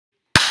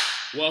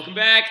Welcome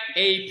back,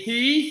 AP.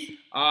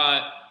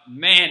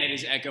 Man, it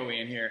is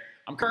echoey in here.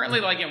 I'm currently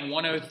like in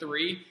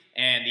 103,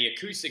 and the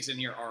acoustics in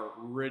here are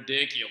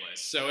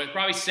ridiculous. So it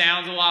probably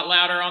sounds a lot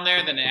louder on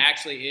there than it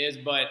actually is,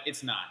 but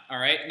it's not, all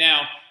right?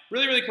 Now,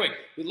 really quick,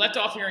 we left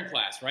off here in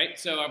class, right?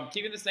 So I'm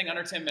keeping this thing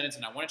under 10 minutes,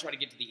 and I want to try to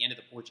get to the end of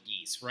the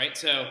Portuguese, right?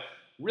 So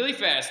really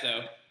fast,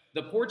 though,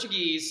 the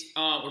Portuguese,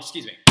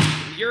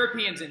 the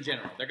Europeans in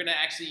general, they're going to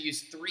actually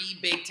use two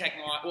big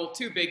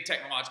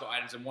technological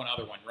items and one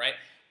other one, right?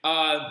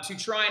 To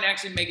try and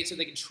actually make it so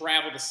they can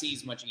travel the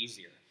seas much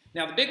easier.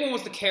 Now, the big one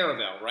was the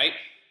caravel, right?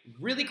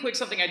 Really quick,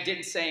 something I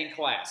didn't say in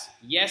class.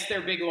 Yes,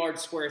 they're big, large,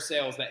 square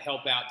sails that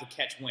help out to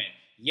catch wind.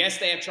 Yes,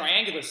 they have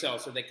triangular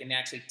sails so they can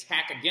actually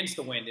tack against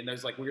the wind in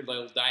those like weird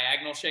little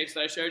diagonal shapes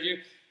that I showed you.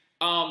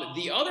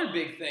 The other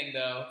big thing,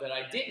 though, that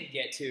I didn't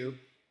get to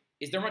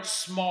is they're much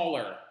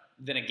smaller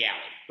than a galley,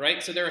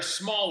 right? So they're a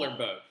smaller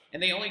boat,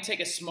 and they only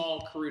take a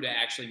small crew to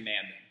actually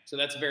man them. So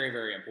that's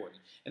very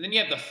important. And then you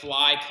have the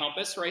fly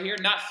compass right here.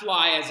 Not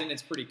fly as in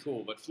it's pretty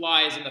cool, but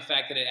fly as in the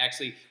fact that it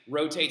actually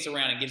rotates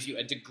around and gives you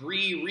a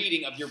degree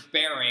reading of your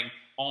bearing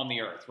on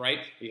the Earth, right?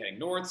 You're heading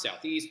north,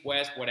 southeast,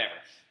 west, whatever.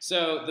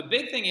 So the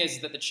big thing is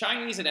that the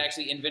Chinese had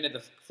actually invented the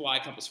fly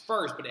compass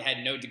first, but it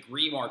had no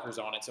degree markers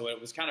on it, so it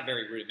was kind of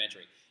very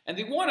rudimentary. And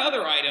the one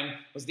other item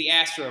was the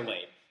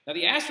astrolabe. Now,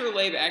 the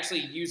astrolabe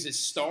actually uses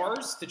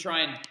stars to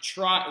try and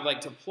plot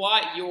what's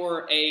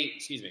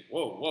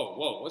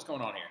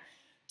going on here?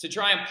 To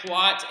try and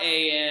plot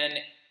an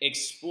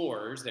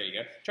explorer's, there you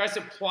go, tries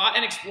to plot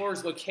an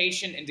explorer's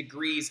location and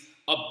degrees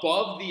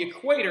above the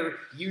equator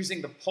using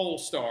the pole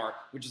star,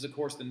 which is, of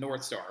course, the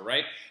North Star,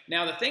 right?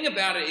 Now, the thing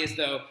about it is,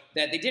 though,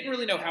 that they didn't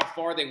really know how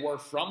far they were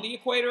from the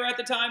equator at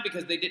the time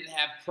because they didn't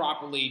have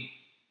properly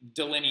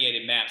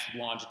delineated maps of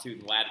longitude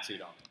and latitude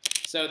on them.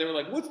 So they were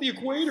like, what's the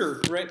equator,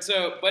 right?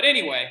 So, but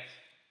anyway,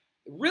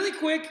 really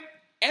quick,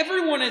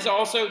 everyone is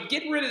also,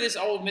 get rid of this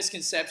old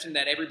misconception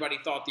that everybody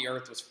thought the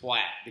Earth was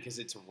flat because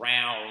it's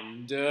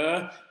round,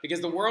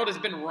 because the world has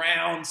been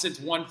round since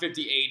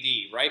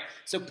 150 AD, right?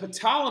 So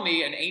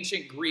Ptolemy, an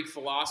ancient Greek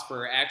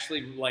philosopher,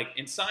 actually,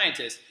 and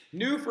scientist,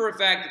 knew for a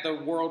fact that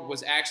the world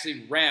was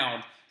actually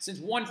round since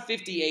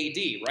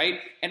 150 AD, right?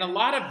 And a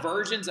lot of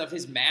versions of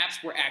his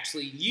maps were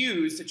actually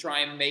used to try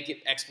and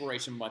make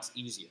exploration much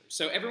easier.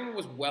 So everyone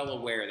was well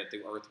aware that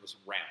the Earth was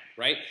round,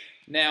 right?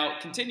 Now,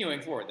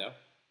 continuing forward, though,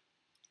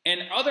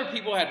 and other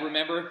people had,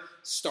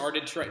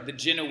 started the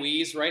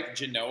Genoese, right?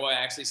 Genoa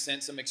actually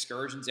sent some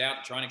excursions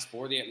out to try and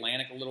explore the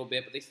Atlantic a little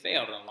bit, but they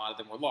failed, and a lot of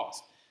them were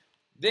lost.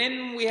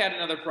 Then we had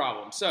another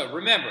problem. So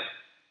remember,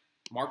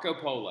 Marco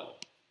Polo,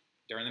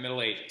 during the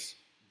Middle Ages,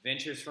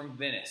 ventures from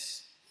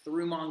Venice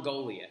through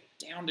Mongolia,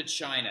 down to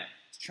China,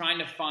 trying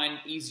to find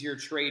easier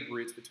trade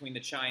routes between the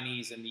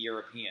Chinese and the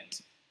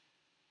Europeans.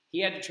 He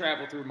had to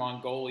travel through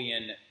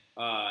Mongolian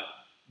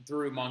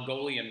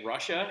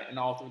Russia and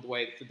all through the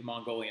way through the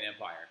Mongolian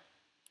Empire.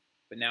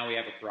 But now we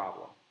have a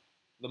problem.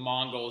 The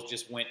Mongols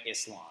just went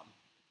Islam.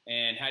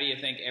 And how do you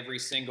think every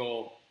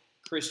single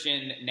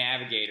Christian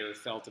navigator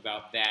felt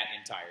about that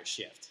entire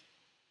shift?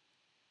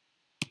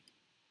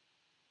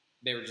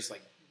 They were just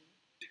like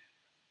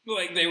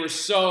they were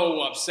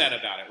so upset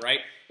about it,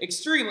 right?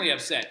 Extremely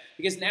upset,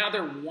 because now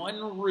their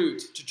one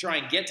route to try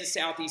and get to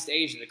Southeast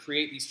Asia to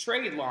create these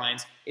trade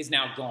lines is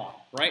now gone,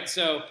 right?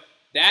 So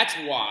that's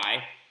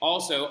why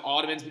also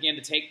Ottomans began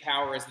to take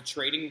power as the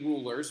trading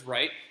rulers,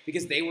 right?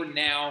 Because they were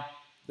now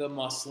the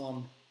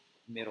Muslim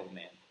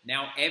middlemen.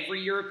 Now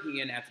every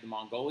European, after the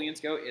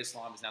Mongolians go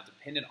Islam, is now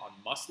dependent on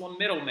Muslim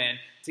middlemen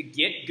to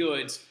get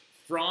goods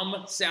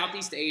from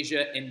Southeast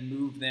Asia and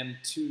move them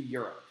to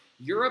Europe.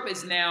 Europe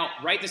is now,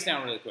 write this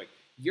down really quick,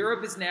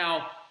 Europe is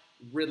now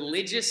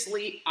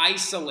religiously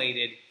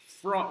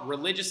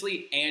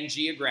and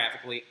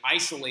geographically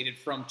isolated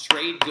from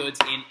trade goods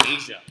in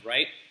Asia,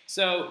 right?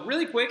 So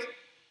really quick,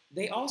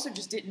 they also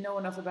just didn't know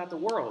enough about the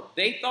world.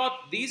 They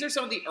thought these are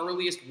some of the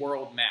earliest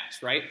world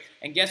maps, right?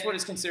 And guess what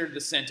is considered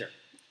the center?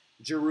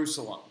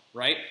 Jerusalem,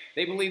 right?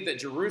 They believed that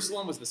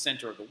Jerusalem was the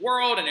center of the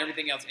world and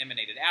everything else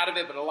emanated out of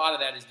it, but a lot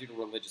of that is due to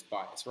religious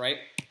bias, right?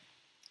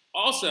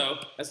 Also,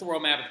 that's the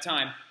world map at the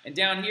time. And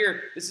down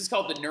here, this is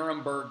called the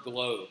Nuremberg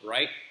Globe,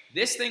 right?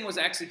 This thing was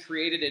actually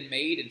created and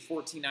made in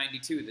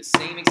 1492, the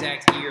same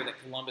exact year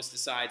that Columbus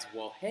decides,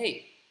 well,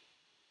 hey,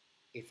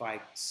 if I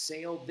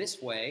sail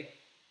this way,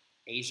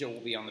 Asia will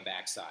be on the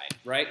backside,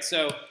 right?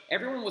 So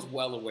everyone was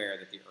well aware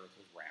that the Earth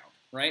was round,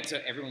 right? So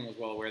everyone was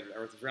well aware that the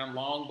Earth was round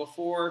long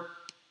before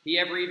he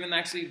ever even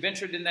actually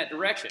ventured in that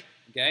direction,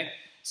 okay?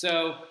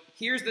 So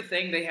here's the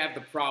thing they have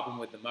the problem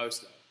with the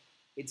most, though.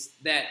 It's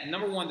that,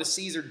 number one, the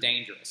seas are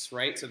dangerous,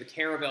 right? So the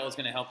caravel is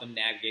going to help them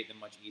navigate them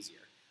much easier.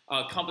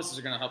 Compasses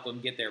are going to help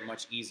them get there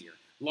much easier.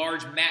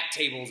 Large map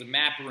tables and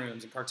map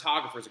rooms and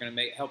cartographers are going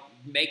to help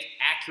make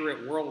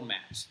accurate world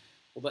maps.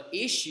 Well,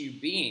 the issue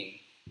being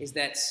is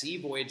that sea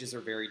voyages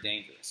are very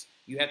dangerous.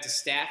 You have to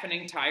staff an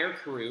entire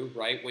crew,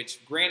 right?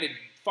 Which, granted,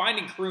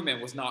 finding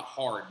crewmen was not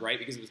hard, right?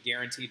 Because it was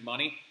guaranteed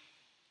money.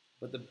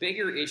 But the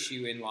bigger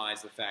issue in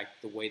lies the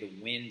fact the way the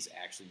winds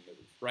actually move,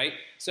 right?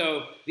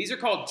 So these are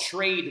called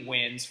trade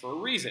winds for a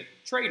reason.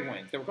 Trade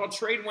winds. They were called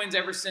trade winds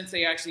ever since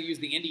they actually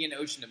used the Indian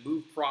Ocean to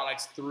move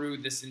products through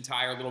this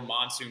entire little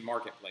monsoon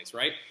marketplace,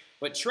 right?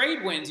 But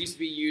trade winds used to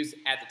be used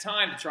at the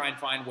time to try and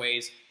find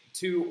ways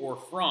to or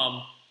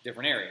from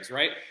different areas,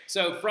 right?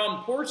 So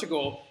from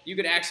Portugal, you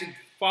could actually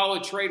follow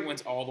trade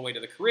winds all the way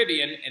to the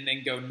Caribbean and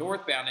then go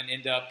northbound and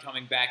end up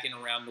coming back in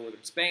around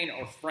northern Spain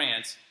or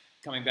France,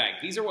 coming back.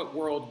 These are what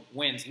world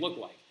winds look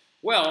like.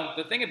 Well,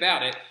 the thing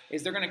about it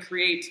is the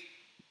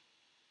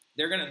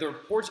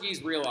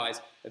Portuguese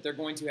realize that they're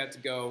going to have to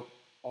go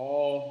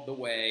all the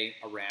way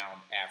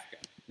around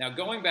Africa. Now,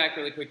 going back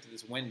really quick to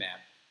this wind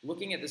map,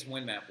 looking at this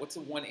wind map, what's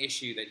the one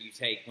issue that you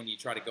take when you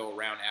try to go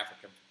around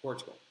Africa from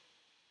Portugal?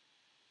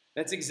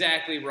 That's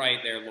exactly right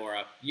there,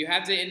 Laura. You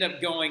have to end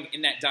up going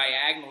in that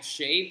diagonal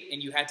shape,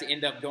 and you have to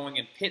end up going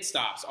in pit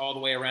stops all the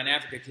way around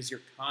Africa because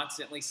you're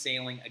constantly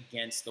sailing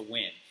against the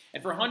wind.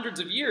 And for hundreds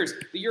of years,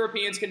 the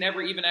Europeans could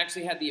never even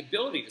actually have the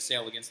ability to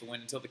sail against the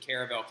wind until the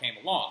caravel came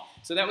along.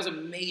 So that was a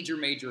major,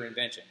 major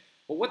invention.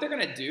 But what they're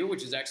going to do,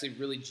 which is actually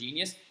really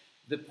genius,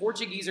 the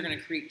Portuguese are going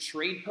to create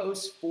trade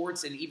posts,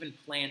 forts, and even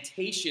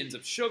plantations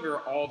of sugar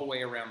all the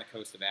way around the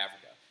coast of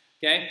Africa.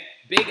 Okay?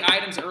 Big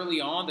items early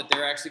on that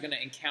they're actually going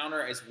to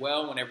encounter as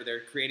well whenever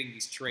they're creating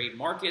these trade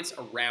markets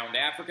around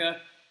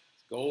Africa.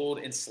 Gold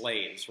and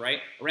slaves,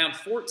 right? Around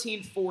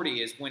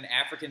 1440 is when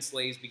African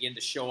slaves begin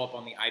to show up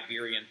on the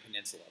Iberian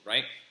Peninsula,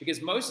 right?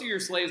 Because most of your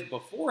slaves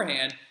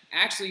beforehand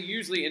actually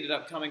usually ended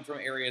up coming from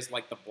areas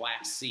like the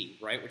Black Sea,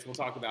 right? Which we'll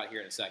talk about here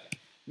in a second.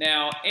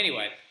 Now,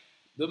 anyway,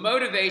 the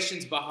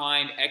motivations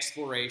behind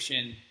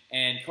exploration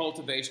and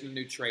cultivation of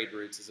new trade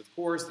routes is, of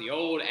course, the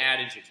old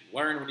adage that you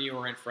learned when you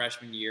were in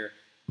freshman year,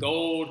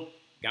 gold,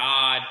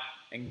 God,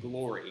 and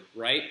glory,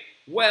 right?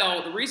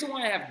 Well, the reason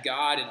why I have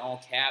God in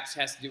all caps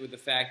has to do with the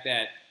fact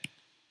that,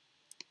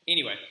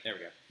 anyway, there we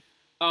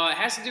go. It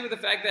has to do with the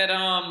fact that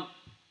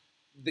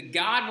the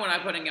God when I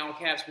put in all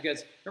caps,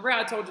 because remember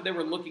how I told you they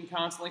were looking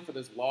constantly for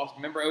those lost,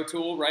 remember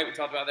O'Toole, right? We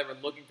talked about they were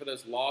looking for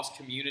those lost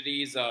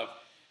communities of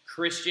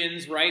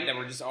Christians, right, that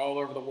were just all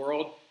over the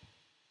world.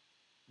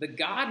 The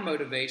God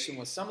motivation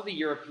was some of the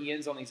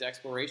Europeans on these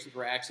explorations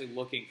were actually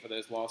looking for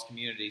those lost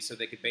communities so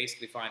they could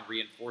basically find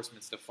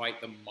reinforcements to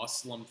fight the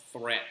Muslim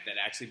threat that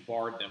actually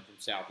barred them from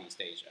Southeast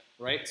Asia,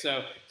 right?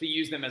 So to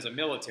use them as a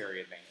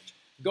military advantage.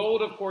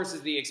 Gold, of course,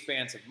 is the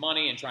expanse of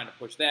money and trying to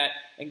push that,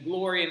 and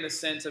glory in the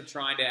sense of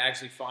trying to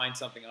actually find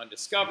something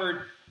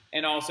undiscovered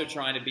and also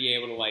trying to be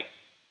able to, like,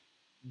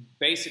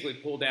 basically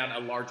pull down a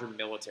larger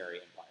military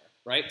empire,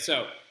 right?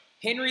 So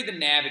Henry the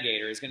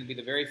Navigator is going to be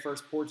the very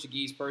first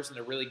Portuguese person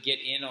to really get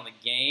in on the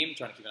game. I'm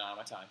trying to keep an eye on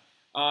my time.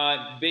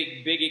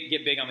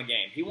 Get big on the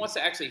game. He wants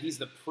to actually, he's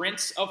the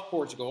Prince of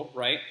Portugal,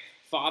 right?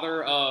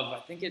 Father of,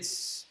 I think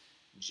it's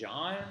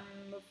John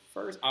the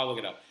First. I'll look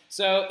it up.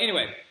 So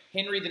anyway,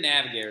 Henry the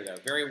Navigator, though,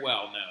 very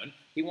well known.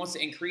 He wants to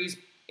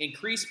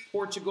increase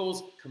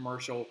Portugal's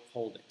commercial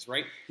holdings,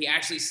 right? He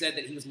actually said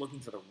that he was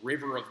looking for the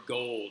river of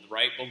gold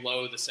right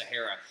below the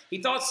Sahara.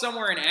 He thought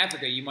somewhere in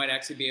Africa you might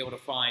actually be able to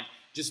find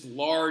just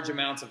large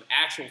amounts of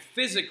actual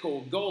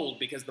physical gold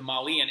because the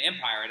Malian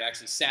Empire had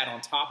actually sat on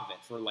top of it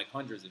for like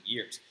hundreds of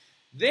years.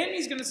 Then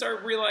he's going to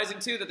start realizing,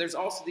 too, that there's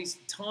also these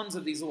tons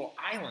of these little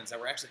islands that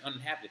were actually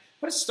uninhabited.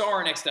 Put a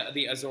star next to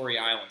the Azori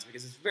Islands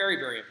because it's very,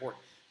 very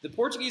important. The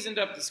Portuguese end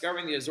up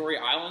discovering the Azori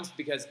Islands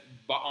because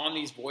on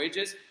these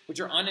voyages, which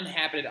are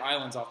uninhabited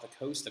islands off the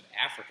coast of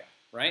Africa,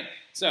 right?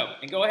 So,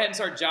 and go ahead and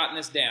start jotting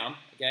this down,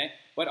 okay?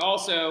 But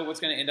also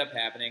what's going to end up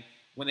happening,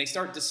 when they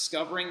start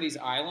discovering these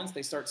islands,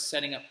 they start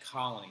setting up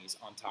colonies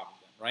on top of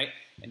them, right?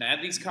 And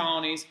at these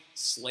colonies,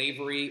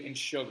 slavery and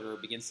sugar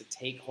begins to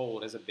take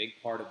hold as a big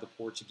part of the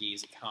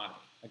Portuguese economy,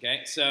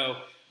 okay? So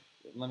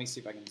let me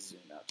see if I can zoom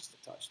out just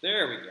a touch.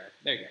 There we go.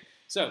 There you go.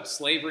 So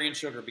slavery and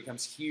sugar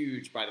becomes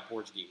huge by the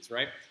Portuguese,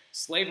 right?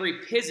 Slavery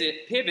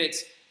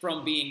pivots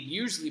from being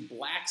usually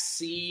Black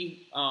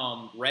Sea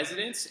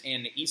residents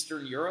in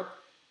Eastern Europe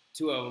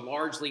to a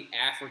largely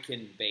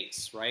African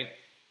base, right?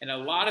 And a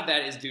lot of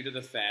that is due to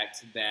the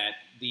fact that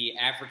the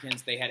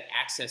Africans, they had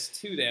access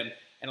to them,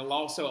 and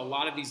also a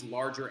lot of these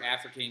larger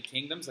African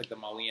kingdoms, like the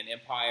Malian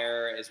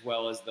Empire, as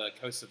well as the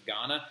coast of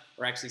Ghana,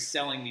 were actually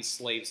selling these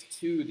slaves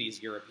to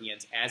these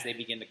Europeans as they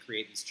begin to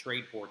create these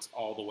trade ports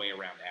all the way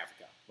around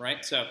Africa,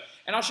 right? So,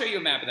 and I'll show you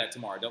a map of that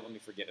tomorrow. Don't let me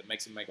forget. It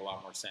makes a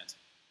lot more sense.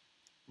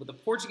 But the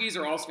Portuguese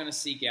are also going to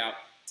seek out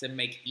to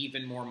make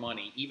even more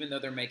money, even though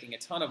they're making a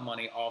ton of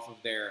money off of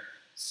their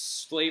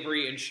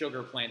slavery and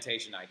sugar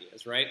plantation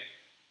ideas, right?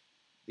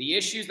 The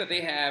issues that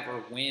they have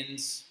are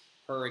winds,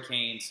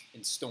 hurricanes,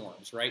 and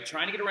storms, right?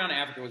 Trying to get around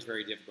Africa was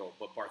very difficult,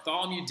 but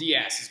Bartholomew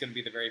Diaz is going to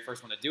be the very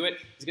first one to do it.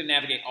 He's going to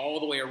navigate all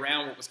the way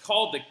around what was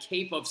called the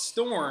Cape of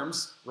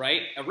Storms,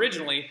 right,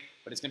 originally,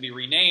 but it's going to be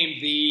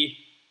renamed the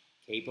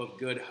Cape of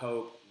Good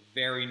Hope.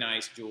 Very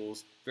nice,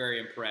 Jules. Very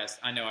impressed.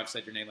 I know I've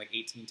said your name like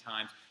 18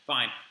 times.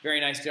 Fine. Very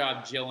nice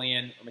job,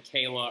 Jillian, or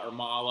Michaela, or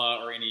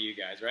Mala, or any of you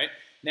guys, right?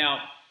 Now,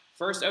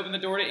 first open the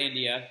door to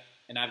India,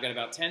 and I've got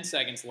about 10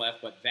 seconds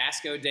left, but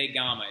Vasco da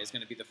Gama is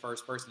going to be the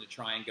first person to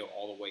try and go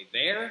all the way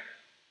there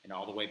and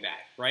all the way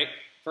back, right?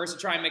 First to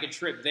try and make a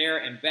trip there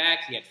and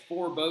back, he had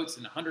 4 boats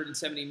and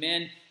 170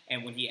 men,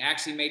 and when he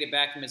actually made it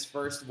back from his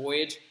first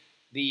voyage,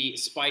 the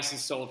spices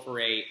sold for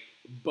a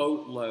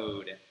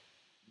boatload.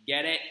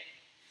 Get it?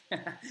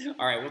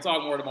 All right, we'll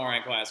talk more tomorrow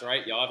in class, all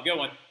right? Y'all have a good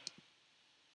one.